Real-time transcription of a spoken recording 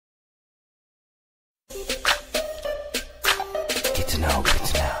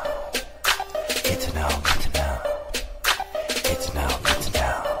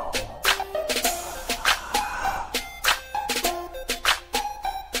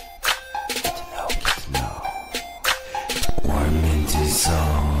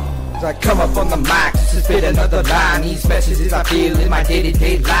As I come up on the mic just to spit another line. These messages I feel in my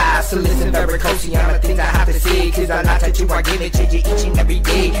day-to-day life. So listen very closely on the things I have to say, cause I not touch you, I give it to you each and every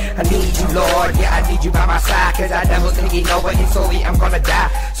day. I need you, Lord, yeah, I need you by my side, cause I never think it over and slowly I'm gonna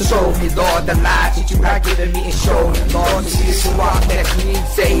die. So show me, Lord, the light that you have given me, and show me, Lord, the spirit to walk next me and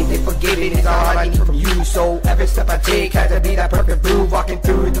say they forget it is all I need from you. So every step I take has to be that perfect groove, walking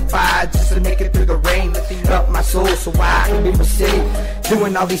through the fire just to make it through the rain, lifting up my soul so I can be saved.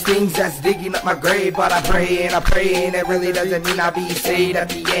 Doing all these things that's digging up my grave, but I pray and it really doesn't mean I'll be saved at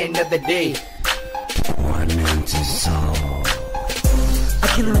the end of the day. Tourmented soul. I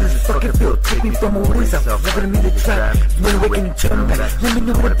can't let this fucking feel. Take me from a ways up, never to me the trap. When I wake and turn back, let me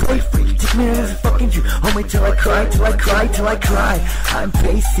know what to pray for. Take me out of this fucking you. Hold me till I cry, till I cry, till I cry. I'm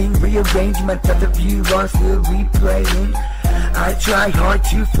pacing, rearranging my depth of view, while still replaying. I try hard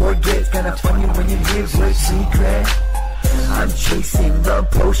to forget. It's kinda funny when you hear word secret. I'm chasing the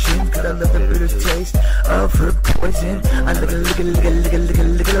potion, cause I love the bitter taste of her poison. I lick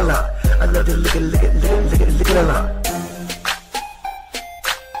it a lot. I love to lick it a lot.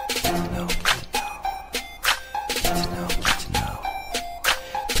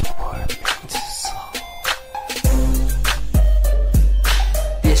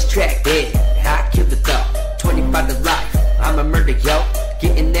 This track dead, I killed the thought. 25 to life, I'm a murder, yo.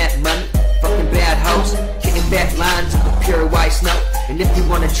 Getting that money, fucking bad hoes. Hitting back lines of the pure white snow. And if you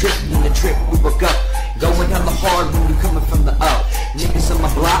wanna trip, then the trip we will go. Going hella hard when you coming from the O. Niggas on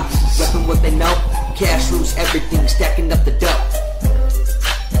my block, repping what they know. Cash rules everything, stacking up the dough.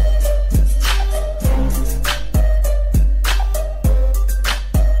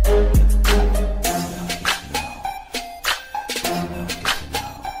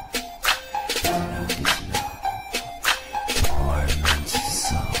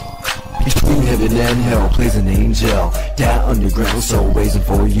 Between heaven and hell plays an angel. Down underground, so raising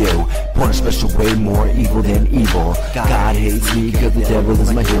for you. Born a special way, more evil than evil. God hates me cause the devil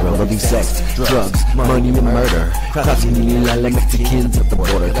is my hero. Loving sex, drugs, money and murder. Crossing me like Mexicans at the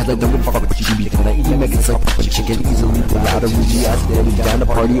border. Cause I don't give a fuck what you be, cause I eat Mexican so fuck chicken. Easily pull out a Ruby, I steady down the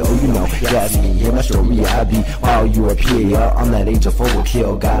party, oh you know. That's me, hear my story, I be while you are Y.P.A. I'm that angel for will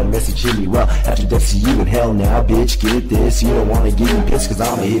kill. Got a message in me, well, after death see you in hell now, bitch, get this. You don't wanna get me pissed cause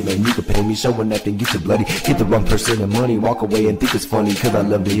I'm a hitman, you can pay me. Showing that thing, get you bloody. Get the wrong person and money, walk away and think it's funny. Cause I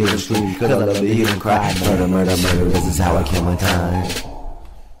love to hear them scream, cause I love to hear them cry. Murder, murder, murder, this is how I kill my time.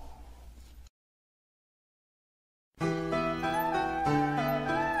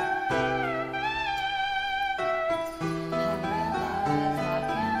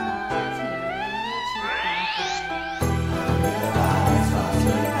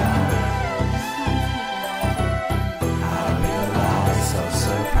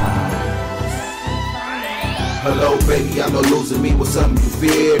 Hello baby, I'm no loser, me with something you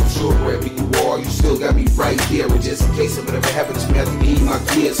fear. Sure, wherever you are, you still got me right there. And just in case of whatever happened to me, I have to eat my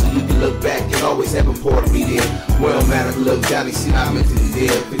kids. So you can look back and always have a part of me there. Well, matter, look down and see I'm mentally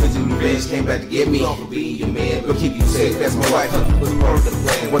dead. Because your revenge came back to get me off of being your man. But keep you safe, that's my wife, was part of the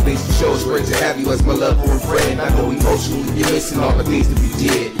plan. One thing's for sure, it's great to have you as my lover and friend. I know emotionally you're missing all the things that we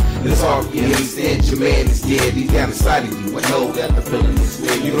did. And it's hard for you to understand your man is dead. He's down inside of you, I know that the feeling is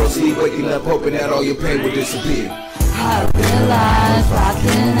weird. You don't see waking up hoping that all your pain will disappear. I realize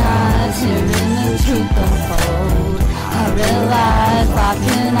locking eyes, hearing the truth unfold. I realize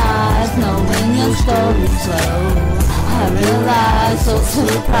locking eyes, knowing your story's low. I realize, so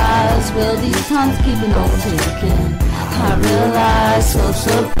surprised, will these times keeping on ticking. I realize, so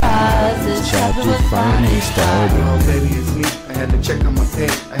surprised, this chapter was finally started. Oh baby, it's me. I had to check on my pay.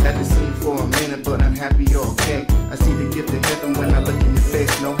 I had to see you for a minute, but I'm happy you're okay. I see the gift of heaven when I look in your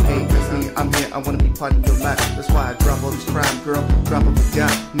face. No hate, that's me, I'm here, I wanna be part of your life. That's why I drop all this crime, girl, drop of a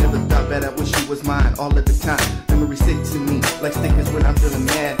dime. Never thought that I wish you was mine all at the time. Memories stick to me, like stickers when I'm feeling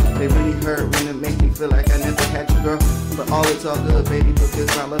mad. They really hurt when it makes me feel like I never had you, girl. But all it's all good, baby, because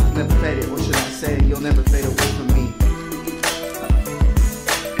my love never faded. Or should I say, you'll never fade away from me.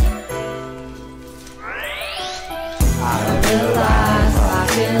 I realize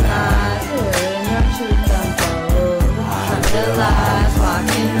locking eyes, hearing your truth unfold. I realize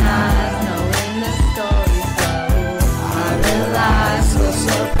locking eyes, knowing the story's low. I realize, so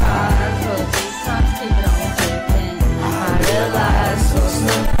surprised, but these times keep on ticking. I realize, so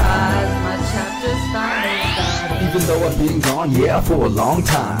surprised, my chapter's finally started. Even though I've been gone, yeah, for a long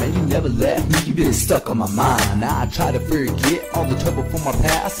time, and you never left me, you've been stuck on my mind. Now I try to forget all the trouble from my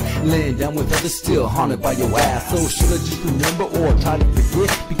past, laying down with others still haunted by your ass. So should I just remember or try to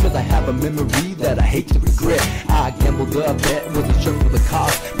forget? Because I have a memory that I hate to regret. I gambled the bet, wasn't sure for the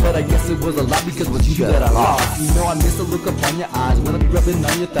cost, but but I guess it was a lot because it was you that I lost. You know I miss the look upon your eyes when I be rubbing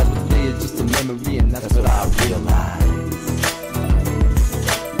on your thighs, but today is just a memory and that's what I realize.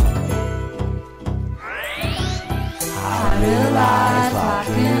 I realize,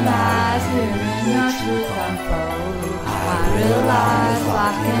 locking eyes, hearing your truth unfold. I realize,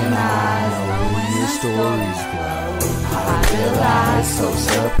 locking eyes, knowing the stories grow. I realize, so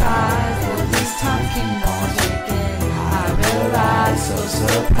surprised, will this time keep on ticking? I realize, so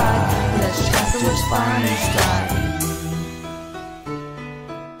surprised, this chapter was finally starting.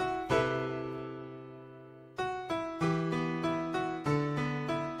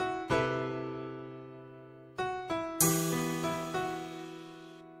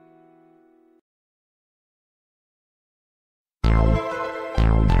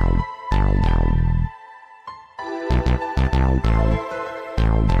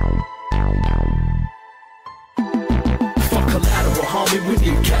 Homie, we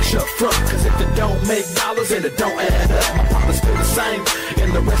need cash up front, cause if it don't make dollars and it don't add up, my partner's still the same,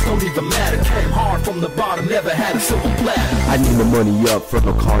 and the rest don't even matter. Came hard from the bottom, never had a silver platter. I need the money up front,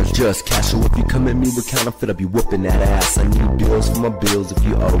 no cars, just cash. So if you come at me with counterfeit, I'll be whooping that ass. I need bills for my bills, if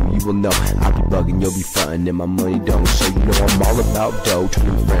you owe, you will know. I'll be bugging, you'll be frontin', and my money don't show. You know I'm all about dough,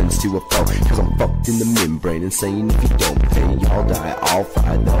 turning friends to a foe, cause I'm fucked in the membrane and saying if you don't pay, y'all die, all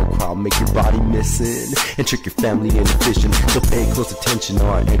fight. They'll crowd, make your body missing, and trick your family into fishing. So pay close attention,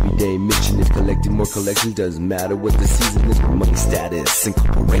 our everyday mission is collecting more collections. Doesn't matter what the season is, for money, status, and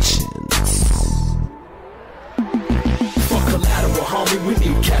corporations. Fuck collateral, homie, we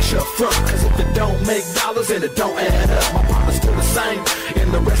need cash up front, cause if it don't make dollars and it don't add up, my partner's still the same,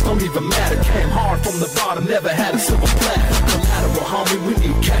 and the rest don't even matter. Came hard from the bottom, never had a silver platter. Collateral, homie, we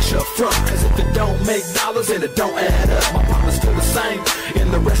need cash up front, cause if it don't make dollars and it don't add up, my partner's still the same,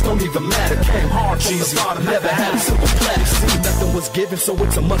 and the rest don't even matter. Came hard from the bottom, never had a silver platter. See, nothing was given, so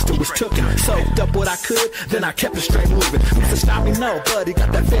it's a must, it was tooken. Soaked up what I could, then I kept it straight moving. Mr. Stop me, no, buddy,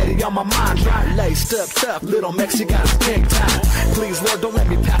 got that fatty on my mind. Dry laced up tough, little Mex, you got his gang time. Please, Lord, don't let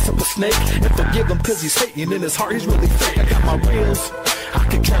me pass up a snake, and forgive him cause he's hating, in his heart he's really fake. I got my reels, I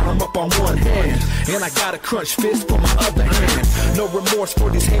can count them up on one hand, and I got a crunch fist for my other hand. No remorse for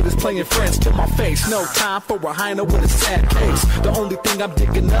these haters playing friends to my face. No time for a hyena with a sad case. The only thing I'm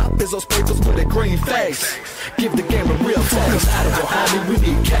digging up is those papers with a green face. Give the game a real taste. Collateral, homie, we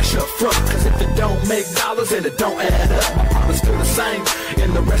need cash up front, cause if it don't make dollars and it don't add up, my partner's still the same,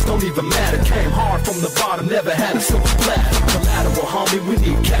 and the rest don't even matter. Came hard from the bottom, never had a silver platter. Collateral, homie, we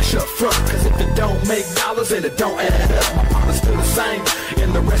need cash up front, cause if it don't make dollars and it don't add up, my partner's still the same,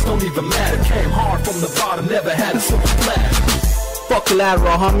 and the rest don't even matter. Came hard from the bottom, never had a silver platter. Fuck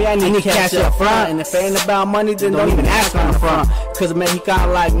collateral, homie, I need cash up front. And if it ain't about money, then don't even ask on the front. Cause a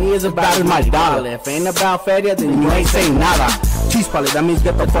Mexicano like me is about my dollar. If it ain't about feria, then you ain't saying nada. Cheese probably, that means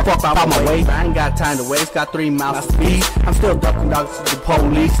get the fuck out my way. I ain't got time to waste, got 3 miles to speed. I'm still ducking dogs to the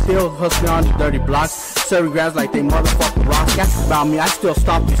police, still hustling on the dirty blocks. Serving grabs like they motherfucking rocks. That's about me, I still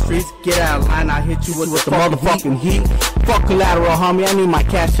stomp these streets. Get out of line, I hit you with the motherfucking heat. Fuck collateral, homie, I need my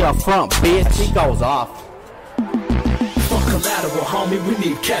cash up front, bitch. He goes off. Fuck collateral, homie, we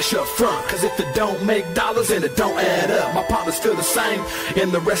need cash up front, cause if it don't make dollars and it don't add up, my partners feel the same,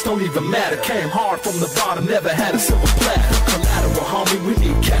 and the rest don't even matter. Came hard from the bottom, never had a silver platter. Collateral, homie, we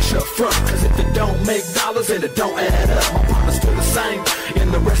need cash up front, cause if it don't make dollars and it don't add up, my partners feel the same,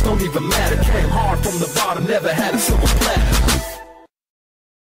 and the rest don't even matter. Came hard from the bottom, never had a silver platter.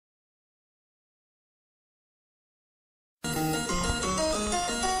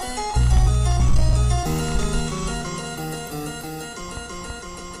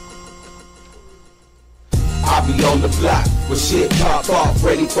 I be on the block when shit pop off,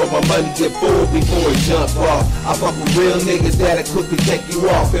 ready for my money get full before it jump off. I fuck with real niggas that'll quickly take you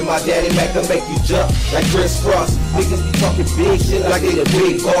off, and my daddy Mac can make you jump like Chris Cross. Niggas be talking big shit like they the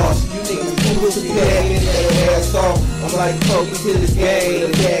big boss. You niggas foolish as hell and their ass off. I'm like Kobe to this game,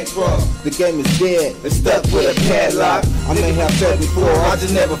 the tag cross. The game is dead, it's stuck with a padlock. I may have said before, I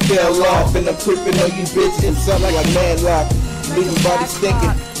just never fell off, and I'm creeping on you bitches, something like a manlock. Leaving bodies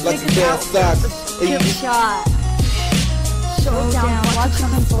stinking like some damn socks. Give a shot. Showdown, watch them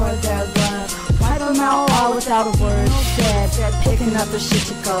for their love. Wipe them out all without a word said. Picking up the shit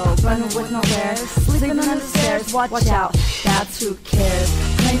to go, running with nowhere. Sleeping under the stairs, watch out, that's who cares.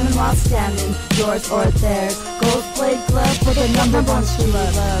 Claiming while standing, yours or theirs. Gold plate glove for the number one true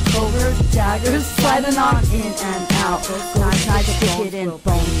love. Covert daggers, sliding on in and out. Go try to pick it in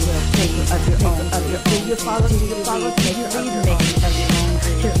bones. Take it of your own. Do you follow, take it lead, make it of your own.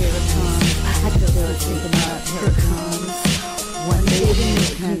 Here it comes, I can feel it creeping up, here it comes. One baby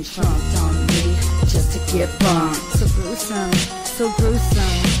you can trump on me just to get bumped. So gruesome, so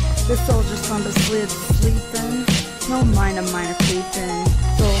gruesome. The soldier slumber slid sleeping. No minor creeping.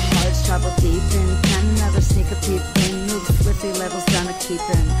 Soul hearts travel deep in. Can never sneak a peep in. Move swiftly, levels down to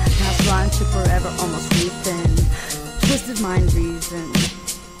keeping. Past rhyme to forever, almost weeping. Twisted mind reason.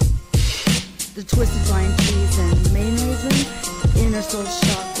 The twisted mind treason. Main reason? Inner soul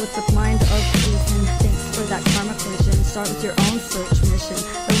shock with the mind of reason. Thanks for that karma vision. Start with your own search mission.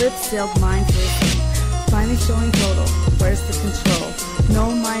 The lips sealed mind vision. Finally showing total. Where's the control?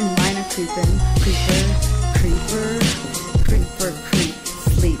 No mind minor creeping. Creeper, creep,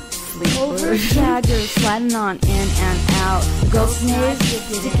 sleep, sleeper. Over daggers sliding on in and out. Ghost maze,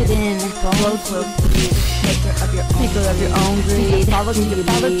 stick it in. Bones will bleed. Maker of your own greed. Follow to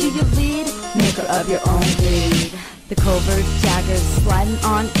your lead. Maker of your own greed. The covert daggers sliding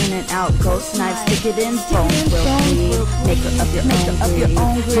on in and out. Ghost knives, stick it in. Bones will bleed. Maker of your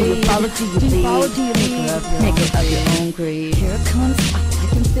own greed. Do you follow to your lead? Maker of your own greed. Here it comes. I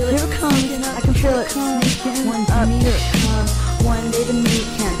can feel it. Here it comes. I can feel it. Sneaking one up. Here it comes. One day the meat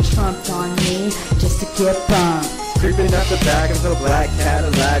can't trump on me just to get bumped. Creeping up the back of a black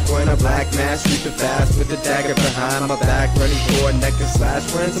Cadillac, wearing a black mask, sweeping fast with a dagger behind my back, running for a neck and slash,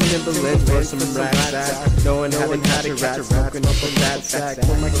 wearing some Timberlands, wearing some rack sacks, knowing how to catch a rat, smoking up a fat sack,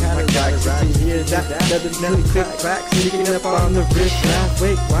 for my Cadillac, you can hear that, another click crack, sneaking up on the wrist, laugh,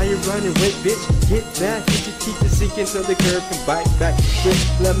 wait, why you running, wait, bitch, get back, get your teeth to sink into the curb and bite back, bitch,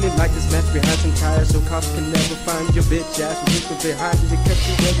 love me like this match behind some tires, so cops can never find your bitch ass, we leave behind you to catch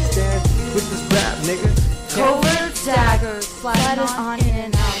you where you stand, with this rap, nigga. Covert daggers, slide on in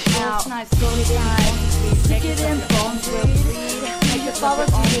and out. Knives, go inside. Stick it in, bones will bleed. Make it follow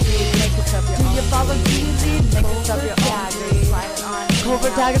to your lead. Make it up your own. Do you follow to your lead? Make it up your own greed.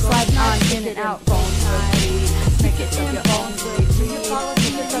 Covert daggers, slide on in and out. Bones will bleed. Make it up your own greed. Do you follow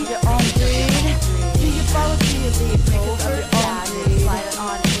to your lead? Your own greed. Do you follow to your lead? Make it up your own greed. Slide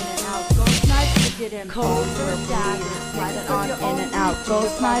on in and out. Ghost knives, stick it in. Covert daggers, slide on in and out.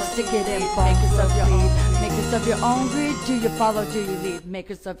 Ghost knives, stick it in. Bones will bleed. Makers of your own greed, do you follow, do you lead?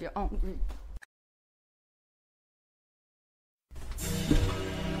 Makers of your own greed.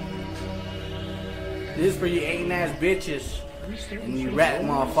 This is for you hating ass bitches and you rat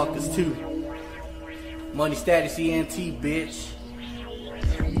motherfuckers too. Money Status ENT, bitch.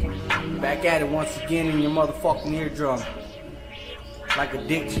 Back at it once again in your motherfucking eardrum, like a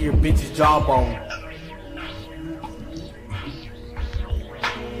dick to your bitch's jawbone.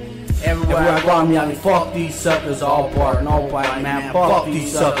 Everywhere I go, I'm yelling, fuck these suckers, all bark and all bite, man, fuck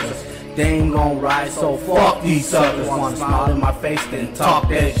these suckers. They ain't gon' ride, so fuck these suckers. Wanna smile in my face, then talk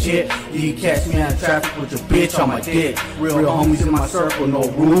that shit. You catch me in traffic with your bitch on my dick. Real homies in my circle, no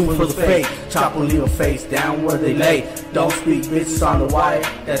room for the fake. Chop a little face down where they lay. Don't speak, bitches on the wire,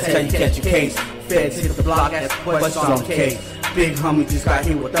 that's how you catch a case. Feds hit the block, ask questions on the case. Big homie just got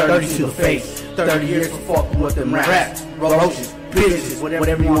hit with 30 to the face. 30 years for fucking with them rats, roaches, bitches,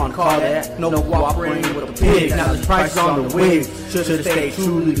 whatever you want to call that. No cooperating with the pigs. Now the price on the wigs. Should've stayed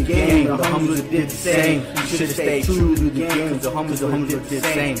true to the game. The homies did the same. You should've stayed true to the game. Cause the homies did the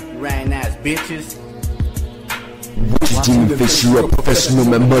same. Ran ass bitches. Jimmy Fish, you a professional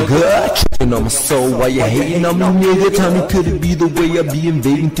man, mugger. Tripping on my soul while you hating on me, nigga. Tell me, could it be the way I be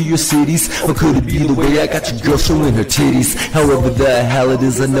invading through your cities? Or could it be the way I got your girl showing her titties? However the hell it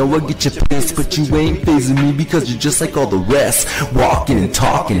is, I know I get your pissed, but you ain't phasing me because you're just like all the rest. Walking and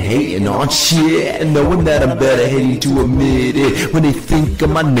talking, hating on shit, and knowing that I'm better, hating to admit it. When they think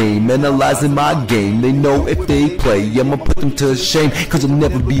of my name, analyzing my game, they know if they play, I'ma put them to shame. Cause you'll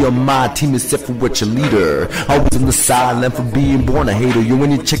never be on my team except for what your leader. Always on the sideline for being born a hater. You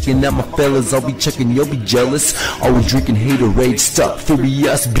when you're checking out my fellas, I'll be checking, you'll be jealous. Always drinking haterade, stuck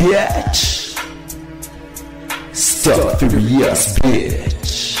furious, bitch. Stuck furious,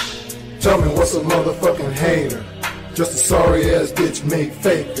 bitch. Tell me what's a motherfucking hater? Just a sorry ass bitch made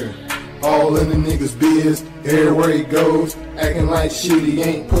faker. All in the niggas biz, everywhere he goes, acting like shit, he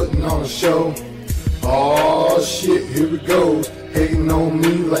ain't putting on a show. Aw shit, here it goes, hating on me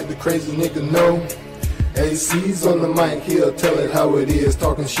like the crazy nigga know. AC's on the mic, he'll tell it how it is.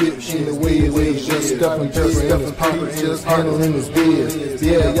 Talking shit in the way it is. Just stuffing papers, just handling his biz.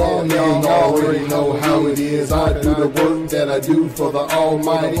 Yeah, y'all already know how it is. I do the work that I do for the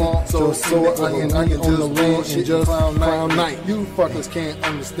Almighty. So I can on the land and just clown night. You fuckers can't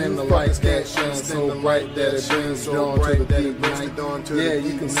understand the lights that shine so bright that it brings the dawn to the deep night.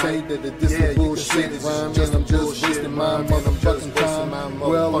 Yeah, you can say that this is bullshit rhyme, and I'm just wasting my motherfucking time.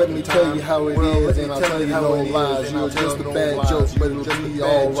 Well, let me tell you how it is, and I'll tell you no lies. You're just a bad joke, but it'll be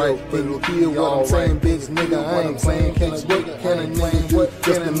alright. Can you hear what I'm saying, bitch, nigga? I ain't saying can I work, can I nigga do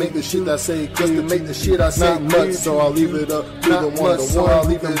just to make the shit I say clear? Just to make the shit I say not much, so I'll leave it up to the one. So I'll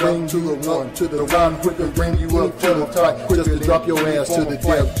leave it bring you up to the one who can bring you up to the top, just to drop your ass to the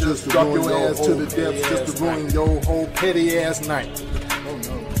depths, just to drop your ass to the depths, just to ruin your whole petty ass night. Oh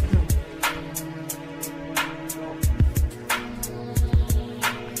no.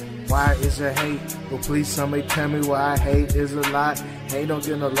 Why is there hate? Well, please somebody tell me why hate is a lot. Hate don't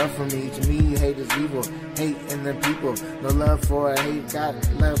get no love from me. To me, hate is evil. Hate in the people. No love for a hate. Got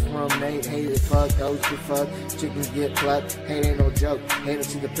love from Nate. Hate is fuck. Those get fucked. Chickens get plucked. Hate ain't no joke. Hate to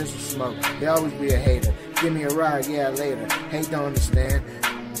see the pistol smoke. They always be a hater. Give me a ride, yeah, later. Hate don't understand.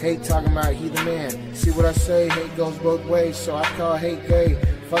 Hate talking about he the man. See what I say? Hate goes both ways. So I call hate gay.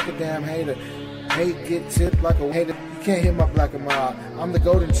 Fuck a damn hater. Hate get tipped like a hater. You can't hit my black and mild. I'm the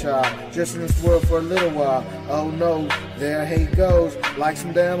golden child, just in this world for a little while. Oh no, there hate goes, like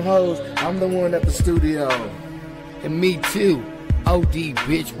some damn hoes. I'm the one at the studio. And me too. OD,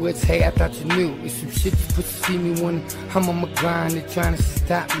 bitch, what's hey? I thought you knew. It's some shit that's supposed to see me when I'm on my grind. They're trying to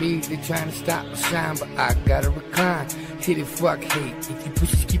stop me, they're trying to stop my shine, but I gotta recline. Hit it, fuck hate. If you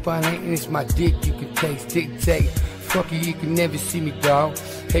push keep on hating, it's my dick you can taste. Dictate. Fuck you can never see me, dawg.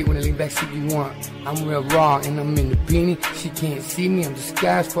 Hate when I lean back, see what you want. I'm real raw and I'm in the beanie. She can't see me, I'm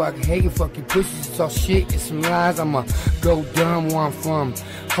disguised. Fuck hating, fucking pussies. It's all shit, it's some lies. I'ma go dumb where I'm from.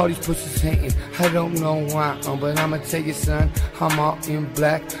 All these pussies hating, I don't know why. But I'ma tell you, son, I'm all in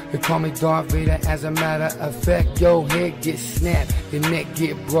black. They call me Darth Vader as a matter of fact. Your head get snapped, your neck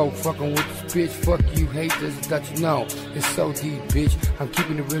get broke. Fucking with this bitch, fuck you haters. I thought you know, it's so deep, bitch. I'm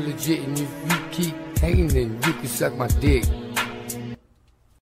keeping it real legit, and if you keep hating, then you can suck my dick.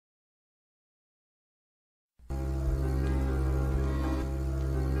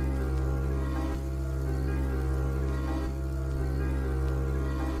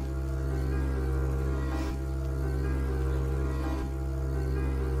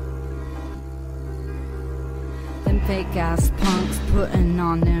 Fake ass punks putting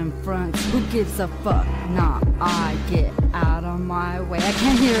on them fronts. Who gives a fuck? Nah, I get out of my way. I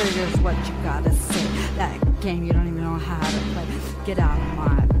can't hear just what you gotta say. That game you don't even know how to play. Get out of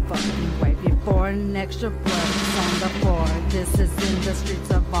my fucking way before an extra blood is on the floor. This is in the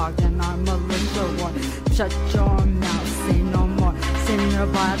streets of Ogden, our militia war. Shut your mouth, say no more. Send your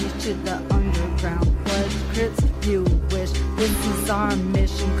body to the underground. Blood crits, you wish. This is our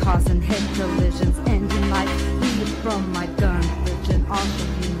mission, causing head collisions, ending life. From my gun, bitch, and I'll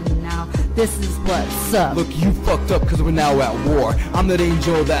show you now. This is what's up. Look, you fucked up cause we're now at war. I'm that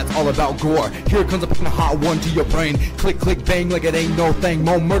angel that's all about gore. Here comes a picking a hot one to your brain. Click, click, bang like it ain't no thing.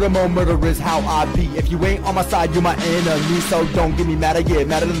 More murder is how I be. If you ain't on my side, you're my enemy. So don't get me mad, I get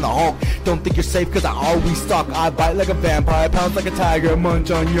madder than the Hulk. Don't think you're safe cause I always stalk. I bite like a vampire, pounce like a tiger,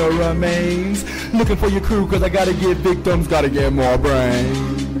 munch on your remains. Looking for your crew cause I gotta get victims, gotta get more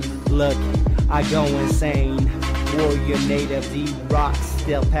brains. Look, I go insane. Warrior native, D-Rocks,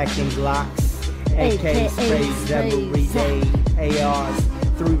 still packing Glocks, AK sprays every day, ARs,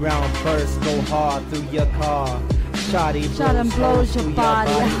 3-round bursts go hard through your car. Shot and blows your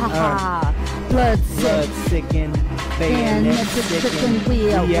body, haha. Blood sicken, bayonet sticking,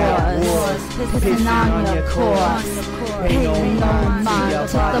 we at wars, pissing on your core. Pay no mind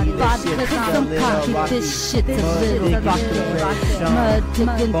to the body, cause I'm cocky, this shit is little rocket. Mud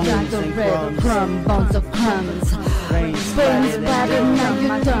ticking, dragon red, crumb, bones of crumbs. Brains splattered, now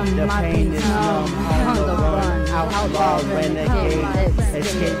you're done, my pain's numb. On the run, outlaw, renegade,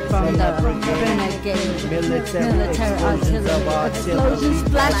 escape from the renegade. Military artillery, explosions,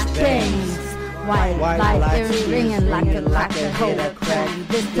 flashbangs. White light, they're ringing like a cold crack.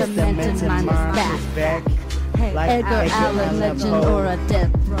 This dimension mine is back. Edgar Allan, legend or a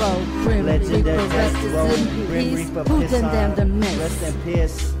death row. Grim Reaper, rest in peace. Who's in them to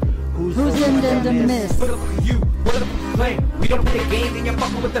miss? Who's in them to miss? What up you? What up you claim? We don't play games and you're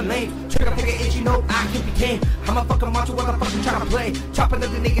fucking with the lame. Trigger finger itch, you know I can't be tame. I'm a fucking macho while I'm fucking trying to play. Chopping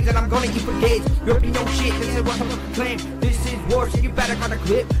up the niggas and I'm gonna eat for days. You already know shit, this is what I'm gonna claim. This is war, so you better cut the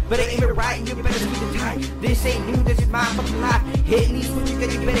clip. Better aim it right and you better speed the time. This ain't new, this is my fucking life. Hitting these switches, then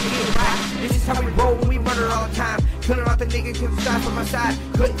you better get it right. This is how we roll when we murder all the time. Killing off the niggas cause the shots on my side.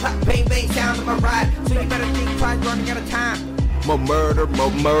 Click, clap, bang, bang, sound of my ride. So you better think twice, running out of time. More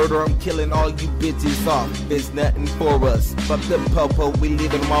murder, I'm killing all you bitches off. There's nothing for us. Fuck the popo, we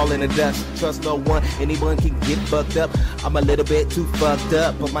leaving them all in the dust. Trust no one, anyone can get fucked up. I'm a little bit too fucked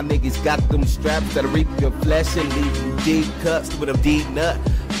up, but my niggas got them straps that'll reap your flesh and leave you deep cuts with a deep nut.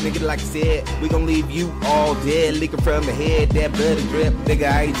 nigga, like I said, we gon' leave you all dead, leaking from the head, that blood and drip.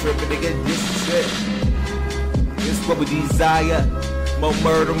 Nigga, I ain't tripping, nigga, this is shit. This is what we desire. More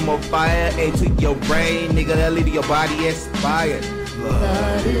murder, more fire, into your brain, nigga, that lead to your body inspired.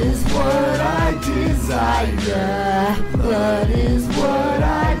 Blood is what I desire. Blood is what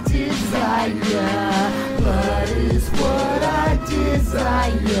I desire. Blood is what I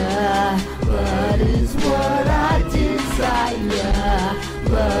desire. Blood is what I desire.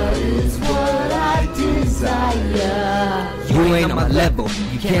 Blood is what I desire. You ain't on my level,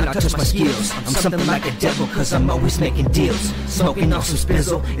 you cannot touch my skills. I'm something like a devil, cause I'm always making deals. Smoking off some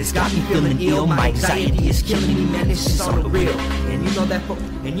spizzle, it's got me feeling ill. My anxiety is killing me, man, this is on the real. And you know that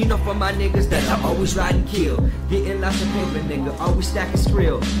for my niggas that I always ride and kill. Getting lots of paper, nigga, always stacking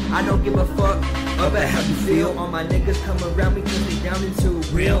skrill. I don't give a fuck about how you feel. All my niggas come around me cause they down into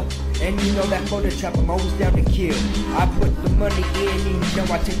real. And you know that for the trap, I'm always down to kill. I put the money in and you know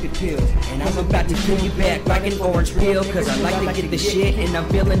I take the pills. And I'm about to kill you back like an orange peel. Cause I like to get the shit and I'm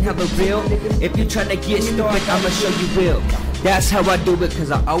feeling hella real. If you tryna get stupid, I'ma show you real. That's how I do it,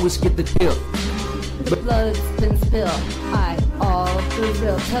 cause I always get the pill. The blood's been spilled, I all through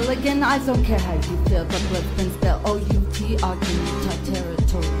real. Tell again, I don't care how you feel. The blood's been spilled, O-U-T, Arkansas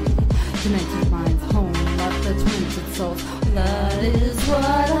territory. Demented minds, home of the tormented souls. Blood is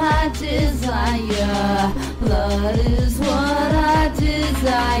what I desire. Blood is what I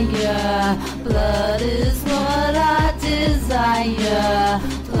desire. Blood is what I desire.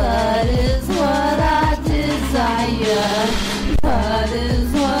 Blood is what I desire. Blood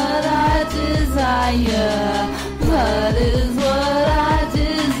is what I desire. Blood is what I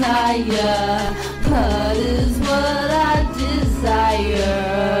desire. Blood is what I desire.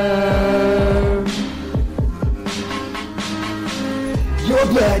 Your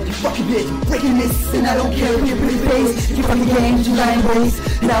blood, you fucking bitch, breaking this, and I don't care if you're pretty face. You fucking games, you lying ways,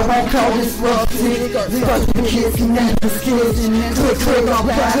 and I won't call this world sick. Fuck the kids, and then the skids, click, click, all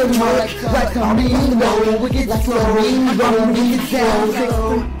black, good work, like on me, low, wicked, flowing, rolling, wicked sounds,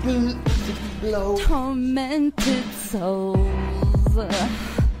 Tormented souls.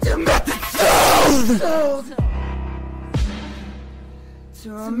 Tormented souls.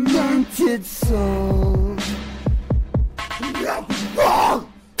 Tormented souls.